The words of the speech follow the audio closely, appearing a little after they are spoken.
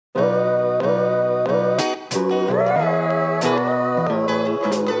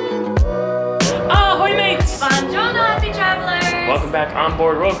welcome back on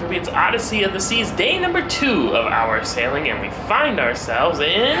board Royal Caribbean's Odyssey of the Seas, day number 2 of our sailing, and we find ourselves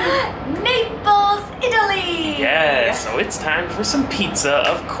in... Naples, Italy! Yeah, so it's time for some pizza,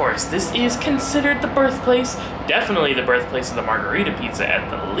 of course. This is considered the birthplace, definitely the birthplace of the Margerita pizza at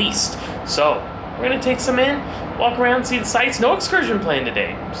the least. So, we're gonna take some in, walk around, see the sights. No excursion plan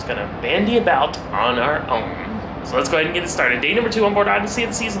today. We're just gonna bandy about on our own. So let's go ahead and get it started. Day number 2 on board Odyssey of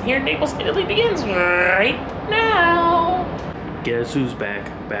the Seas here in Naples, Italy begins right now. Guess who's back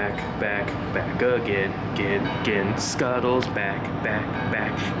again. Scuttle's back.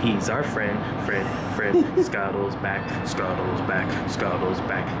 He's our friend. Scuttle's back.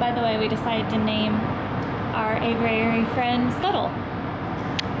 By the way, we decided to name our aviary friend Scuttle.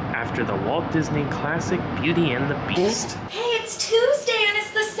 After the Walt Disney classic Beauty and the Beast. Hey, it's Tuesday and it's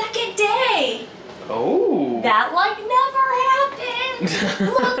the second day! Oh! That like never happened!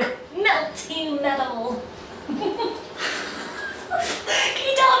 Look, melting metal. Can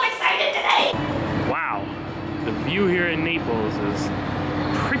you tell I'm excited today? Wow, the view here in Naples is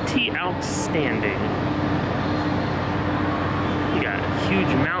pretty outstanding. You got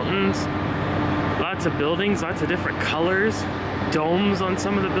huge mountains, lots of buildings, lots of different colors, domes on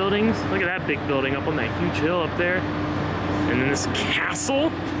some of the buildings. Look at that big building up on that huge hill up there. And then this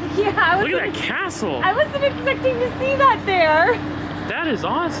castle. Yeah, look at that castle. I wasn't expecting to see that there. That is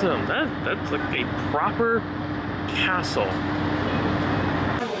awesome. That's like a proper castle.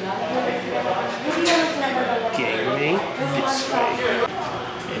 Gangway this way.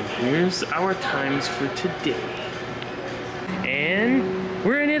 And here's our times for today. And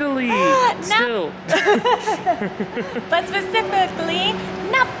we're in Italy still. But specifically,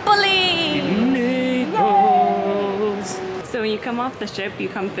 Napoli. Naples. So when you come off the ship, you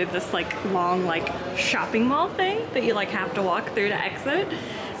come through this like long like shopping mall thing that you like have to walk through to exit.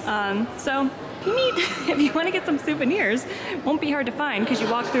 So if you want to get some souvenirs, it won't be hard to find because you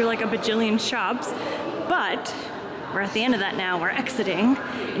walk through like a bajillion shops. But we're at the end of that now. We're exiting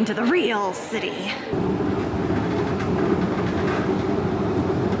into the real city.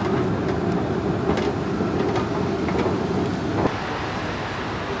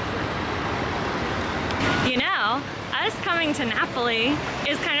 You know, us coming to Napoli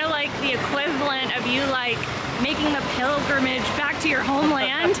is kind of like the equivalent of you like making the pilgrimage back to your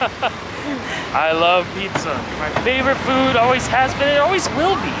homeland. I love pizza. My favorite food, always has been, it always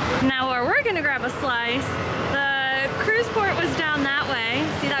will be. Now where we're gonna grab a slice, the cruise port was down that way.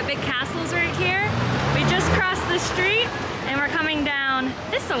 See that big castle's right here? We just crossed the street and we're coming down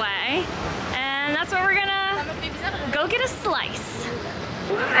this way. And that's where we're gonna go get a slice.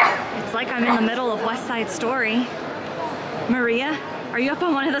 It's like I'm in the middle of West Side Story. Maria, are you up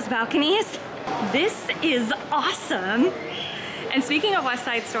on one of those balconies? This is awesome. And speaking of West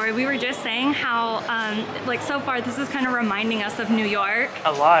Side Story, we were just saying how, like so far, this is kind of reminding us of New York.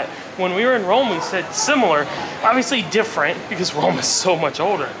 A lot. When we were in Rome, we said similar, obviously different because Rome is so much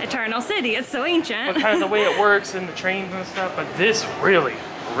older. Eternal city, it's so ancient. But kind of the way it works and the trains and stuff, but this really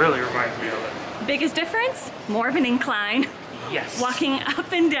reminds me of it. Biggest difference? More of an incline. Yes. Walking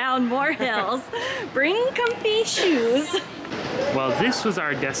up and down more hills. Bring comfy shoes. Well, this was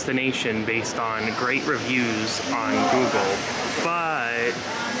our destination based on great reviews on Google, but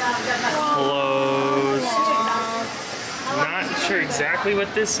closed. Not sure exactly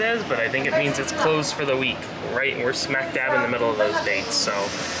what this says, but I think it means it's closed for the week, right? And we're smack dab in the middle of those dates, so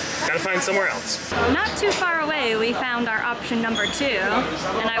gotta find somewhere else. Not too far away, we found our option number 2,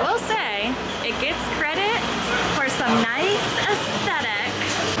 and I will say, it gets credit for some nice aesthetic.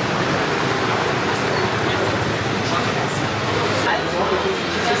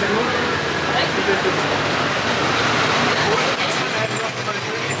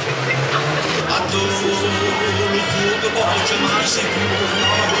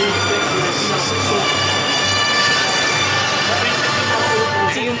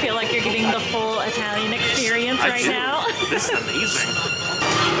 Do you feel like you're getting the full Italian experience right now? This is amazing.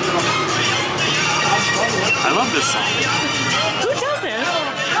 I love this song. Who doesn't?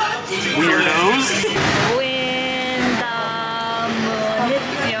 Weirdos. When the moon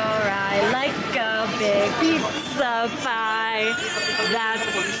hits your eye like a big pizza pie,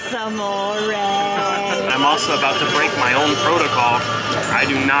 that's amore. I'm also about to break my own protocol. I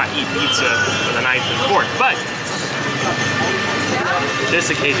do not eat pizza with a knife and fork, but this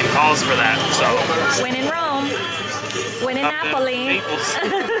occasion calls for that, so. When in Rome, when in Napoli. Naples.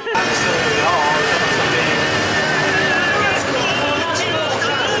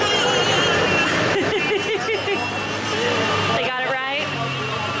 They got it right?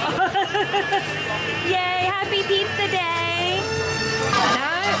 Yay, happy pizza day!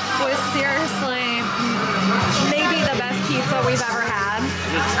 That was seriously maybe the best pizza we've ever had.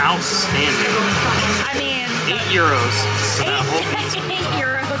 outstanding. I mean, €8 for that whole pizza. €8.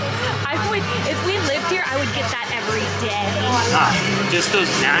 If we lived here, I would get that every day. Just those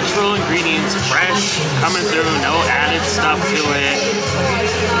natural ingredients, fresh, coming through, no added stuff to it.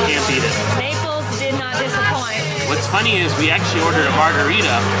 Can't beat it. Naples did not disappoint. What's funny is we actually ordered a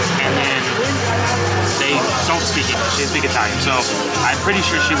margarita, and then they don't speak English, they speak Italian. So I'm pretty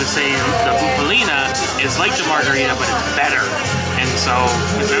sure she was saying the bufalina is like the margarita, but it's better. And so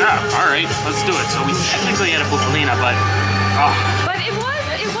we said, all right, let's do it. So we technically had a bufalina, but But it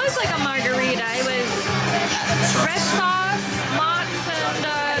was like a margarita. It was red sauce, mozz, and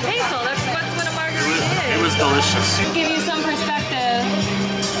basil. That's what a margarita is. it was delicious. To give you some perspective,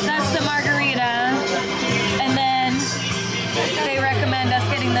 that's the margarita, and then they recommend us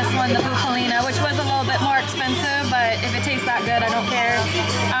getting this one, the bufalina, which was a little bit more expensive, but if it tastes that good, I don't care.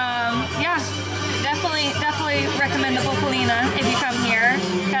 Yeah, definitely recommend the bufalina if you come here,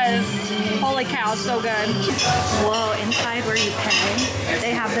 because holy cow, it's so good. Whoa, inside where you pay,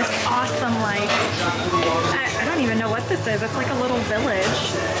 they have this awesome, like, I don't even know what this is. It's like a little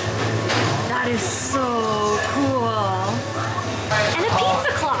village. That is so cool. And a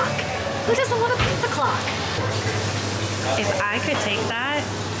pizza clock. Who doesn't want a pizza clock? If I could take that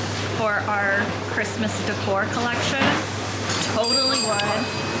for our Christmas decor collection, totally would.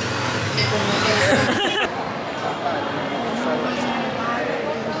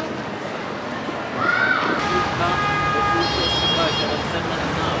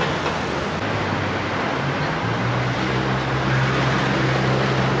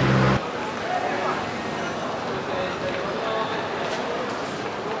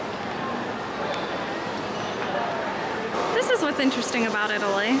 This is what's interesting about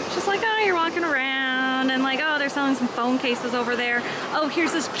Italy. It's just like, oh, you're walking around and like, oh, they're selling some phone cases over there. Oh,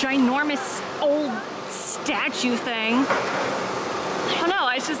 here's this ginormous old statue thing. I don't know,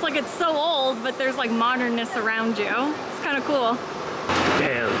 it's just like it's so old, but there's like modernness around you. It's kind of cool.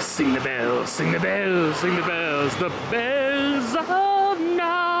 Bells, sing the bells, sing the bells, sing the bells, the bells of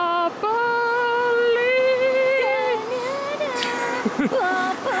Napoli.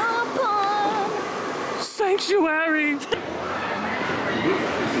 Sanctuary.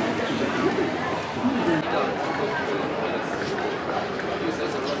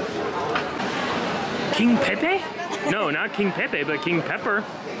 King Pepe? No, not King Pepe, but King Pepper.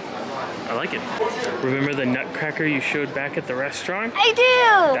 I like it. Remember the nutcracker you showed back at the restaurant? I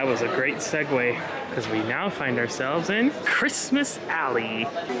do! That was a great segue, because we now find ourselves in Christmas Alley.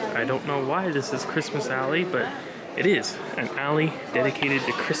 I don't know why this is Christmas Alley, but it is an alley dedicated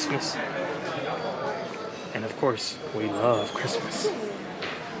to Christmas. And of course, we love Christmas.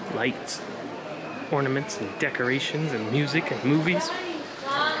 Lights, ornaments, and decorations, and music, and movies.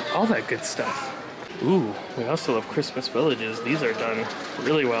 All that good stuff. Ooh, we also love Christmas villages. These are done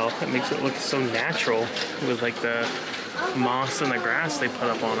really well. It makes it look so natural with like the moss and the grass they put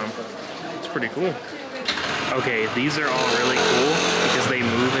up on them. It's pretty cool. Okay, these are all really cool because they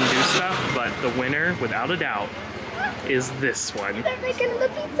move and do stuff, but the winner, without a doubt, is this one. They're making the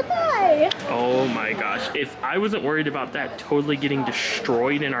pizza pie! Oh my gosh. If I wasn't worried about that totally getting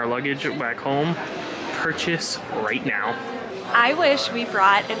destroyed in our luggage back home, purchase right now. I wish we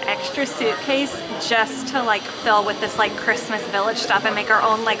brought an extra suitcase just to like fill with this like Christmas village stuff and make our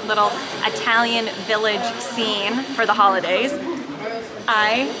own like little Italian village scene for the holidays.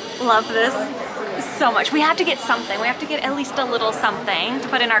 I love this so much. We have to get something. We have to get at least a little something to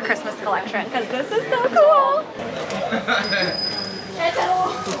put in our Christmas collection because this is so cool.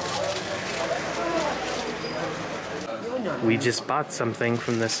 We just bought something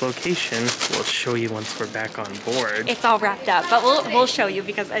from this location. We'll show you once we're back on board. It's all wrapped up, but we'll show you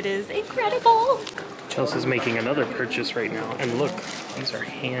because it is incredible. Chelsea's making another purchase right now. And look, these are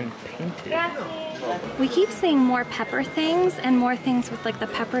hand painted. We keep seeing more pepper things and more things with like the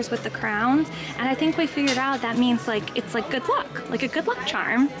peppers with the crowns. And I think we figured out that means like, it's like good luck, like a good luck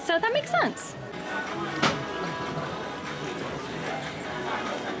charm. So that makes sense.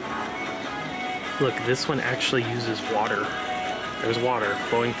 Look, this one actually uses water. There's water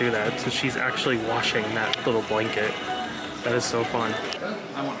flowing through that, so she's actually washing that little blanket. That is so fun.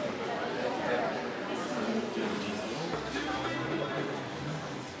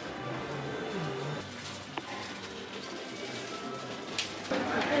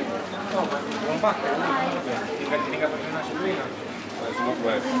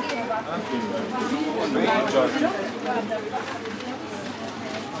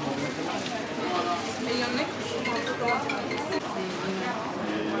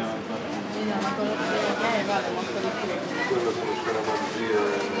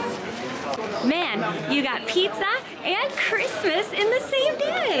 Man, you got pizza, and Christmas in the same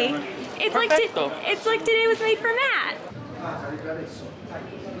day. It's Perfecto. it's like today was made for Matt.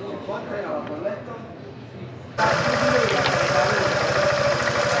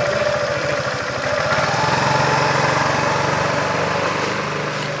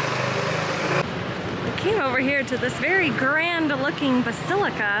 We came over here to this very grand looking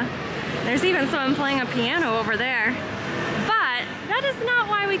basilica. There's even someone playing a piano over there. But that is not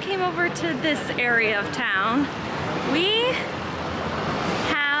why we came over to this area of town. We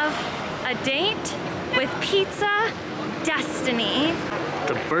have a date with Pizza Destiny.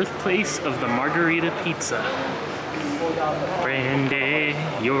 The birthplace of the Margerita pizza. Brandy,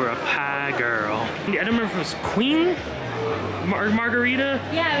 you're a pie girl. I don't remember if it was Queen Margarita?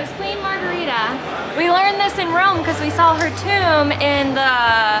 Yeah, it was Queen Margerita. We learned this in Rome because we saw her tomb in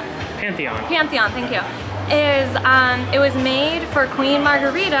the Pantheon. Pantheon, thank you. It was made for Queen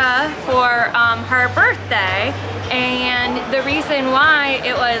Margerita for her birthday, and the reason why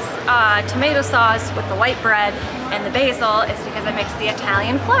it was tomato sauce with the white bread and the basil is because it makes the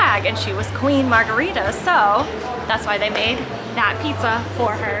Italian flag, and she was Queen Margerita, so that's why they made that pizza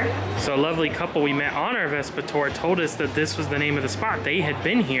for her. So a lovely couple we met on our Vespa tour told us that this was the name of the spot. They had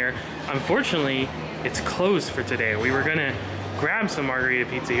been here. Unfortunately, it's closed for today. We were gonna grab some margarita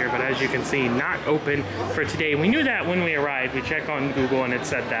pizza here, but as you can see, not open for today. We knew that when we arrived. We checked on Google and it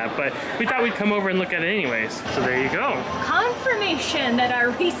said that, but we thought we'd come over and look at it anyways. So there you go. Confirmation that our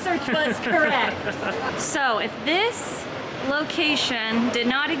research was correct. So if this location did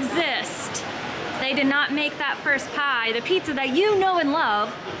not exist, they did not make that first pie, the pizza that you know and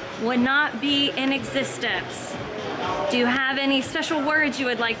love would not be in existence. Do you have any special words you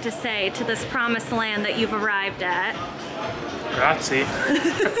would like to say to this promised land that you've arrived at? Grazie.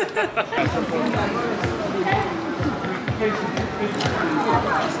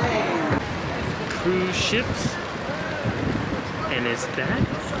 Cruise ships. And is that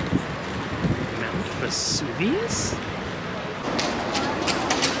Mount Vesuvius?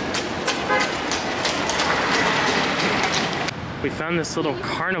 We found this little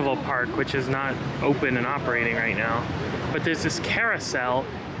carnival park, which is not open and operating right now. But there's this carousel,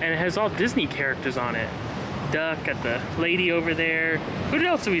 and it has all Disney characters on it. Duck, got the lady over there. Who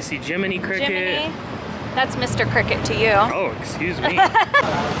else do we see? Jiminy Cricket? Jiminy? That's Mr. Cricket to you. Oh, excuse me.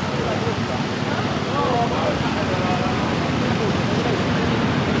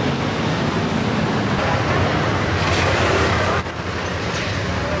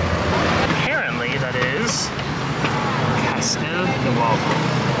 Apparently, that is Castel Nuovo.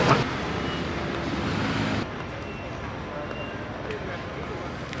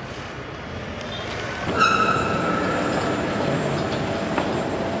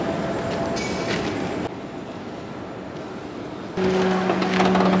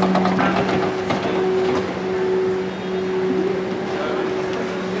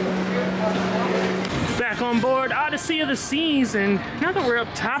 Back on board Odyssey of the Seas, and now that we're up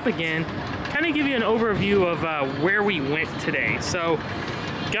top again, kind of give you an overview of where we went today. So,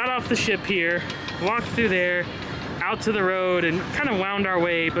 got off the ship here, walked through there, out to the road, and kind of wound our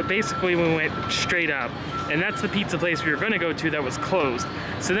way, but basically we went straight up. And that's the pizza place we were going to go to that was closed.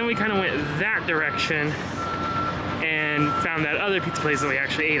 So then we kind of went that direction and found that other pizza place that we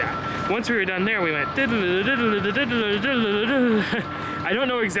actually ate at. Once we were done there, we went I don't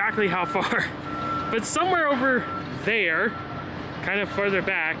know exactly how far, but somewhere over there, kind of further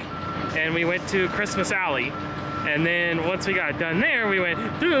back, and we went to Christmas Alley. And then once we got done there, we went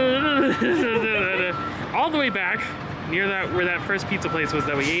all the way back near that where that first pizza place was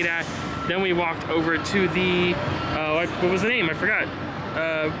that we ate at. Then we walked over to the what was the name? I forgot.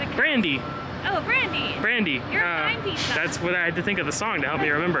 Brandy. Oh, Brandy. Brandy. You're a fine pizza. That's what I had to think of the song to help me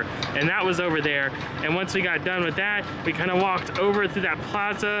remember. And that was over there. And once we got done with that, we kind of walked over through that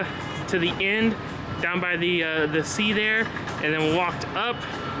plaza to the end, down by the sea there, and then walked up.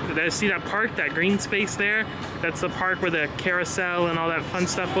 See that park, that green space there? That's the park where the carousel and all that fun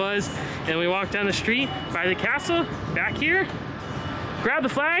stuff was. And we walked down the street by the castle, back here, grabbed the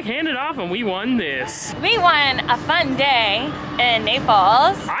flag, handed off, and we won this. We won a fun day in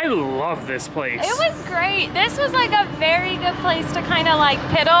Naples. I love this place. It was great. This was like a very good place to kind of like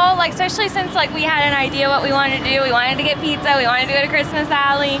piddle, like especially since like we had an idea what we wanted to do. We wanted to get pizza, we wanted to go to Christmas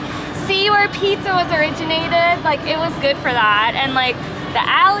Alley, see where pizza was originated. Like it was good for that. And like the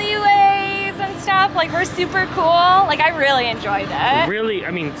alleyways and stuff. Like, we're super cool. Like, I really enjoyed it. Really,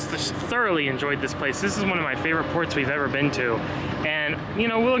 I mean, thoroughly enjoyed this place. This is one of my favorite ports we've ever been to. And, you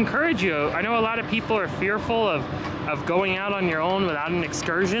know, we'll encourage you. I know a lot of people are fearful of going out on your own without an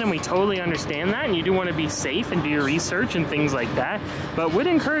excursion, and we totally understand that, and you do want to be safe and do your research and things like that, but would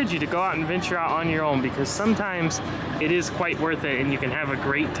encourage you to go out and venture out on your own, because sometimes it is quite worth it and you can have a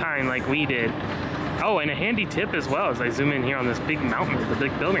great time like we did. Oh, and a handy tip as well, as I zoom in here on this big mountain with the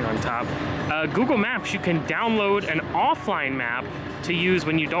big building on top. Google Maps, you can download an offline map to use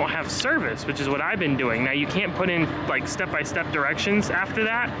when you don't have service, which is what I've been doing. Now, you can't put in like step-by-step directions after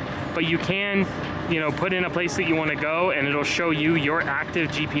that, but you can, you know, put in a place that you want to go, and it'll show you your active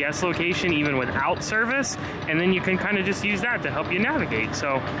GPS location even without service, and then you can kind of just use that to help you navigate.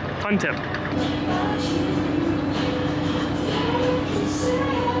 So, fun tip.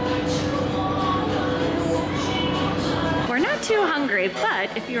 We're not too hungry,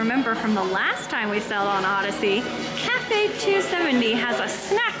 but if you remember from the last time we sailed on Odyssey, Cafe 270 has a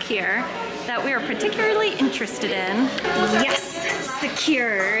snack here that we are particularly interested in. Yes,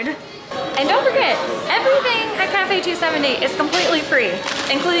 secured. And don't forget, everything at Cafe 270 is completely free,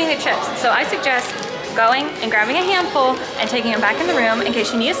 including the chips. So I suggest going and grabbing a handful and taking them back in the room in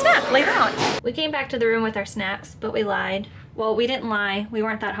case you need a snack later on. We came back to the room with our snacks, but we lied. Well, we didn't lie. We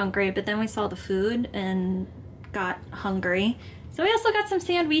weren't that hungry, but then we saw the food and got hungry. So we also got some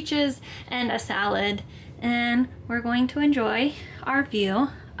sandwiches and a salad, and we're going to enjoy our view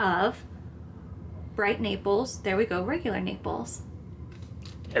of bright Naples. There we go, regular Naples.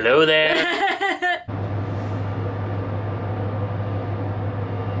 Hello there.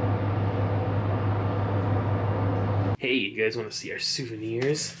 Hey, you guys want to see our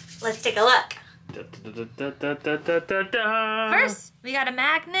souvenirs? Let's take a look. Da, da, da, da, da, da, da, da. First, we got a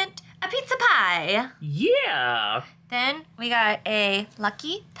magnet, a pizza pie. Yeah. Then we got a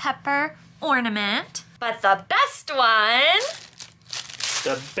lucky pepper ornament. But the best one,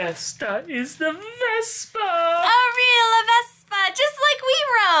 The best is the Vespa. a real Vespa, just like we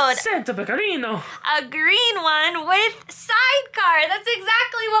rode. Santa Pecorino. A green one with sidecar. That's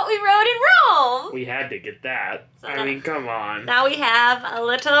exactly what we rode in Rome. We had to get that. So I mean, come on. Now we have a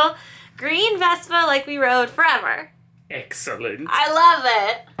little green Vespa like we rode forever. Excellent. I love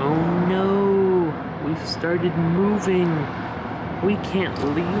it. Oh no, we've started moving. We can't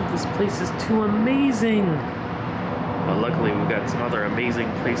leave. This place is too amazing. Well, luckily we've got some other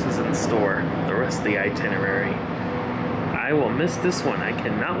amazing places in store. The rest of the itinerary. I will miss this one. I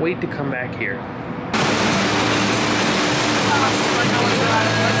cannot wait to come back here.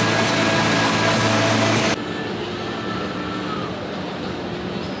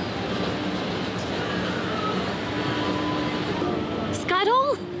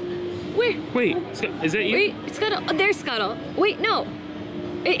 Scuttle? Where? Wait, is that you? Wait, Scuttle. Oh, there's Scuttle. Wait, no.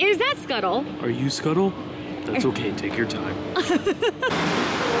 Is that Scuttle? Are you Scuttle? That's okay, take your time.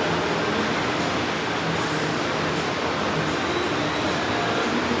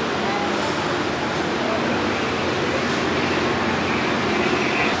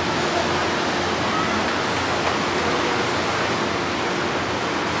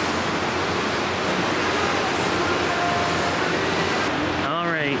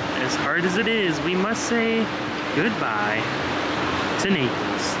 Alright, as hard as it is, we must say goodbye to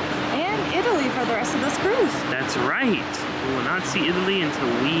Naples. And Italy for the rest of this cruise. That's right. We will not see Italy until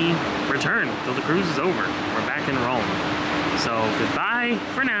we return, until the cruise is over. We're back in Rome. So goodbye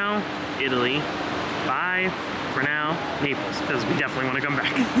for now, Italy. Bye for now, Naples, because we definitely want to come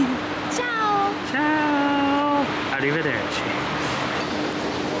back. Ciao. Ciao. Arrivederci.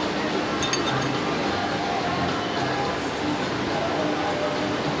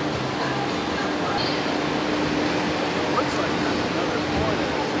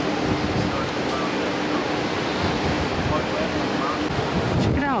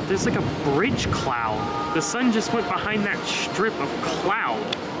 There's like a bridge cloud. The sun just went behind that strip of cloud.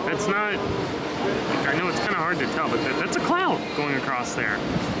 That's not, I know it's kind of hard to tell, but that's a cloud going across there.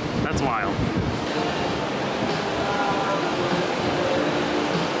 That's wild.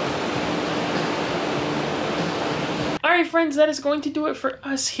 Alright friends, that is going to do it for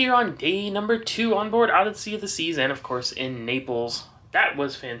us here on day number 2 on board Odyssey of the Seas, and of course in Naples. That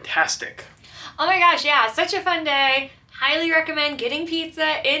was fantastic. Oh my gosh, yeah, such a fun day. Highly recommend getting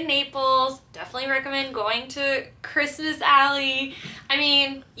pizza in Naples. Definitely recommend going to Christmas Alley. I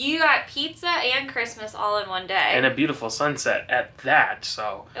mean, you got pizza and Christmas all in one day. And a beautiful sunset at that,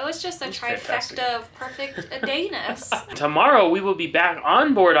 so. It was just a trifecta fantastic. of perfect dayness. Tomorrow we will be back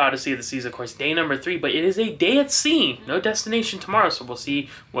on board Odyssey of the Seas, of course, day number 3, but it is a day at sea. No destination tomorrow, so we'll see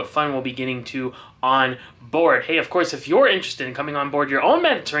what fun we'll be getting to on board. Hey, of course, if you're interested in coming on board your own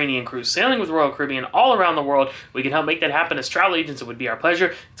Mediterranean cruise, sailing with Royal Caribbean all around the world, we can help make that happen as travel agents. It would be our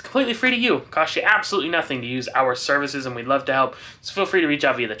pleasure. It's completely free to you. It costs you absolutely nothing to use our services, and we'd love to help. So feel free to reach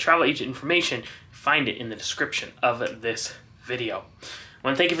out via the travel agent information. Find it in the description of this video. I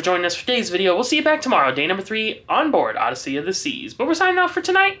want to thank you for joining us for today's video. We'll see you back tomorrow, day number 3 on board Odyssey of the Seas. But we're signing off for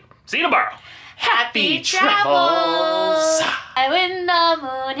tonight. See you tomorrow. Happy travels! When the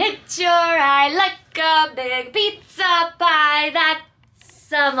moon hits your eye like a big pizza pie,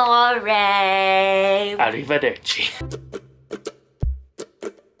 that's amore. Arrivederci.